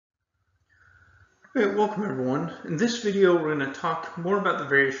Hey, welcome everyone. In this video, we're going to talk more about the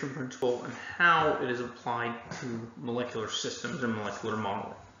variation principle and how it is applied to molecular systems and molecular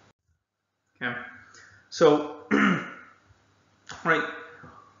modeling. Okay, so right,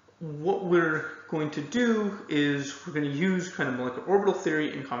 what we're going to do is we're going to use kind of molecular orbital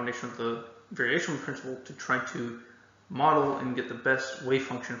theory in combination with the variation principle to try to model and get the best wave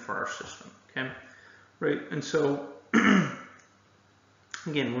function for our system. Okay, right, and so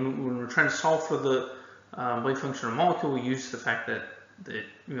again, when we're trying to solve for the wave function of a molecule, we use the fact that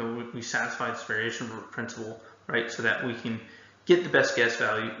we satisfy this variation principle, right? So that we can get the best guess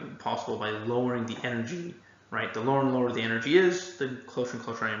value possible by lowering the energy, right? The lower and lower the energy is, the closer and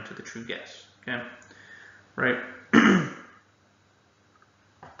closer I am to the true guess, okay? Right?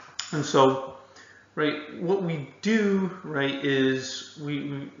 And so, right, what we do, right, is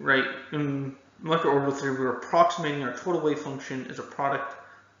right, in molecular orbital theory, we're approximating our total wave function as a product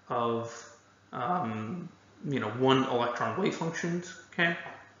of one electron wave functions, okay,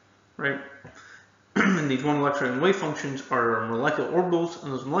 right? And these one electron wave functions are molecular orbitals,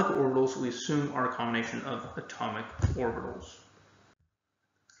 and those molecular orbitals we assume are a combination of atomic orbitals.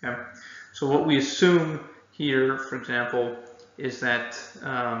 Okay, so what we assume here, for example, is that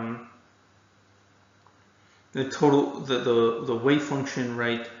the wave function,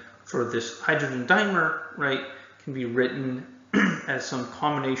 right, for this hydrogen dimer, right, can be written as some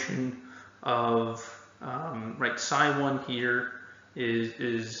combination of right, psi1 here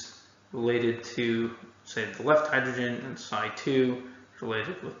is related to, say, the left hydrogen, and psi2 is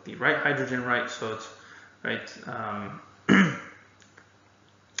related with the right hydrogen, right? So it's right,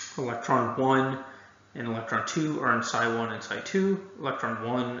 electron 1 and electron 2 are in psi1 and psi2. Electron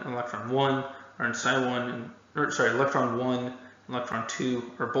 1 and electron 1 are in psi1 electron 1 and electron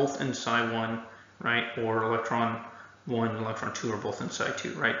 2 are both in psi1, right? Or electron 1 and electron 2 are both in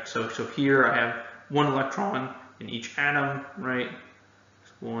psi2, right? So here I have one electron in each atom, right?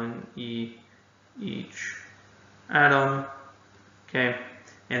 One each atom, okay?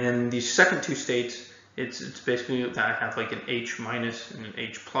 And then these second two states, it's basically that I have like an H minus and an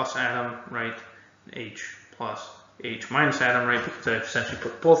H plus atom, right? An H plus H minus atom, right? Because I've essentially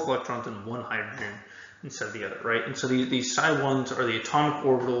put both electrons in one hydrogen instead of the other, right? And so these psi1s are the atomic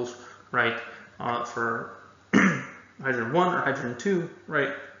orbitals, right? For hydrogen 1 or hydrogen 2,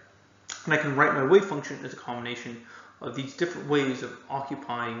 right? And I can write my wave function as a combination of these different ways of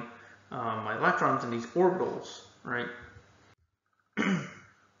occupying my electrons in these orbitals, right?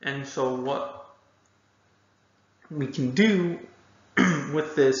 And so what we can do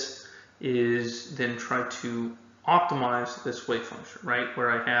with this is then try to optimize this wave function, right?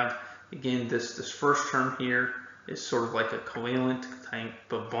 Where I have, again, this first term here is sort of like a covalent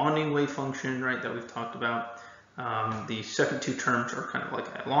type of bonding wave function, right, that we've talked about. The second two terms are kind of like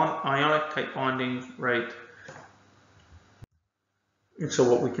ionic type bonding, right? And so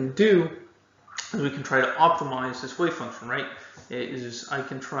what we can do is we can try to optimize this wave function, right? I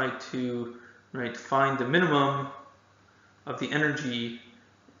can try to, right, find the minimum of the energy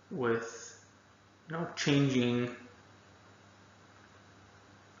with, changing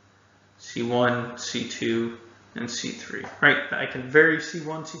C1, C2, and C3, right? I can vary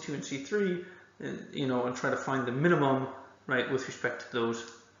C1, C2, and C3, and try to find the minimum, right, with respect to those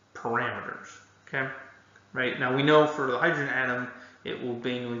parameters, okay? Right, now we know for the hydrogen atom, it will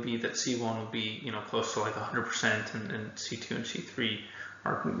mainly be that C1 will be, close to like 100%, and C2 and C3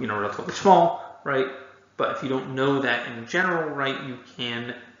 are, relatively small, right? But if you don't know that in general, right, you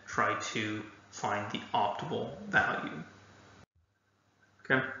can try to find the optimal value,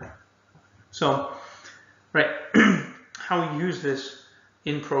 okay? So, right, how we use this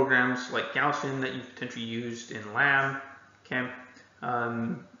in programs like Gaussian that you potentially used in lab, okay,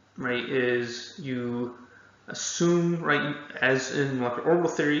 right, is you assume, right, as in molecular orbital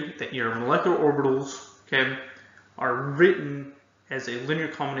theory, that your molecular orbitals, okay, are written as a linear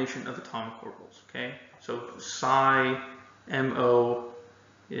combination of atomic orbitals, okay? So psi MO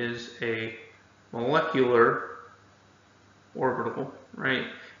is a molecular orbital, right?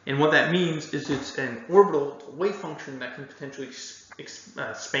 And what that means is it's an orbital wave function that can potentially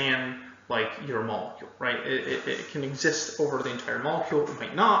span like your molecule, right? It can exist over the entire molecule. It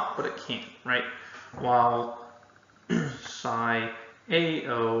might not, but it can, right? While psi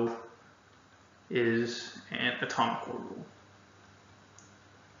AO is an atomic orbital,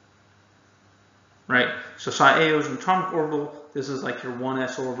 right? So psi AO is an atomic orbital. This is like your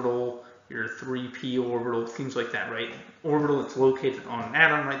 1s orbital, your 3p orbital, things like that, right? Orbital that's located on an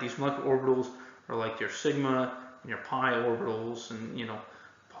atom, right? These molecular orbitals are like your sigma and your pi orbitals, and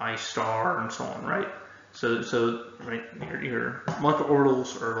pi star and so on, right? So right, your molecular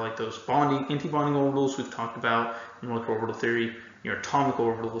orbitals are like those anti-bonding orbitals we've talked about in molecular orbital theory. Your atomic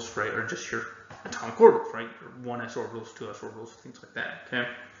orbitals, right, are just your atomic orbitals, right? Your 1s orbitals, 2s orbitals, things like that, okay?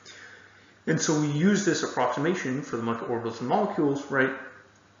 And so we use this approximation for the molecular orbitals and molecules, right?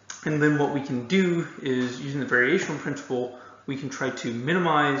 And then what we can do is, using the variational principle, we can try to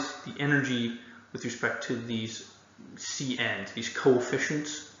minimize the energy with respect to these CNs, these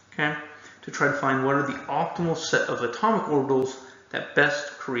coefficients, okay? To try to find what are the optimal set of atomic orbitals that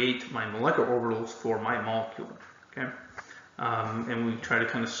best create my molecular orbitals for my molecule, okay? And we try to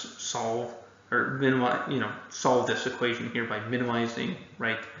kind of solve or minimize, solve this equation here by minimizing,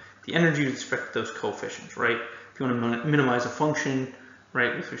 right, the energy with respect to those coefficients, right? If you want to minimize a function,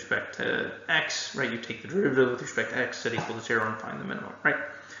 right, with respect to x, right, you take the derivative with respect to x set equal to 0 and find the minimum, right?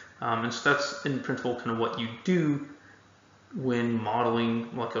 And so that's in principle kind of what you do when modeling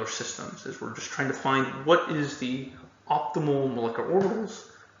molecular systems, is we're just trying to find what is the optimal molecular orbitals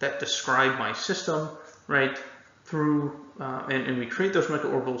that describe my system, right, through, and we create those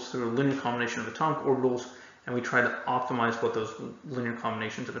molecular orbitals through a linear combination of atomic orbitals, and we try to optimize what those linear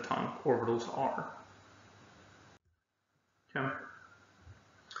combinations of atomic orbitals are. Okay.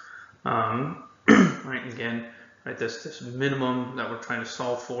 Right, again, right, this minimum that we're trying to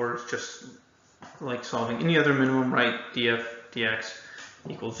solve for is just like solving any other minimum, right? df dx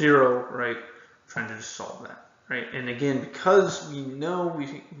equals 0, right? Trying to just solve that, right? And again, because we know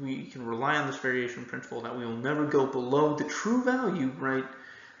we can rely on this variation principle that we will never go below the true value, right?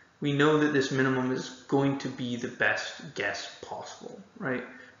 We know that this minimum is going to be the best guess possible, right?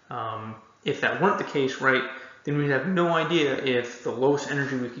 If that weren't the case, right, then we'd have no idea if the lowest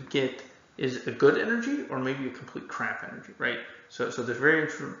energy we could get is a good energy or maybe a complete crap energy, right? So this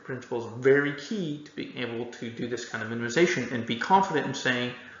variation principle is very key to being able to do this kind of minimization and be confident in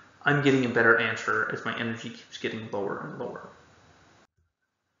saying, I'm getting a better answer as my energy keeps getting lower and lower.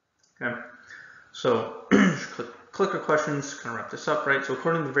 Okay, so clicker questions, kind of wrap this up, right? So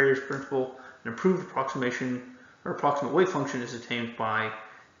according to the variation principle, an improved approximation or approximate wave function is attained by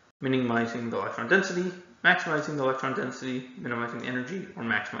minimizing the electron density, maximizing the electron density, minimizing the energy, or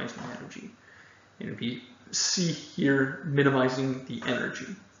maximizing the energy. And we see here minimizing the energy.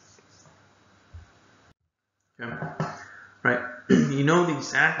 Okay. Right. You know the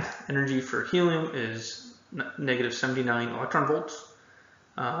exact energy for helium is negative 79 electron volts.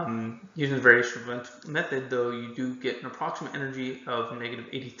 Using the variation method, though, you do get an approximate energy of negative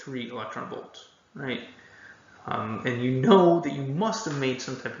 83 electron volts, right? And you know that you must have made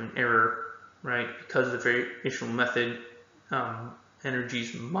some type of an error, right? Because the variational method,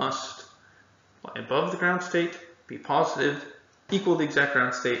 energies must lie above the ground state, be positive, equal the exact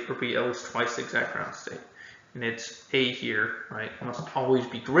ground state, or be at least twice the exact ground state. And it's A here, right? It must always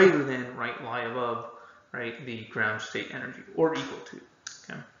be greater than, right, lie above, right, the ground state energy, or equal to,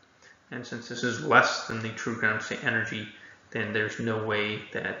 okay? And since this is less than the true ground state energy, then there's no way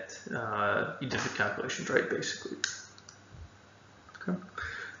that you did the calculations right, basically. Okay.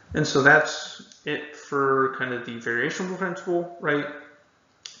 And so that's it for kind of the variational principle, right?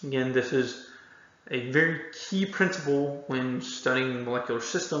 Again, this is a very key principle when studying molecular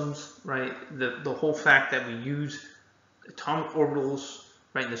systems, right? The whole fact that we use atomic orbitals,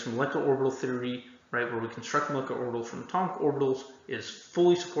 right, in this molecular orbital theory, right, where we construct molecular orbitals from atomic orbitals, is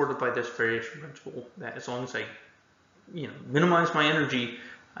fully supported by this variation principle, that as long as I minimize my energy,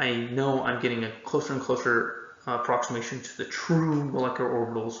 I know I'm getting a closer and closer approximation to the true molecular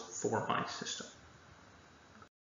orbitals for my system.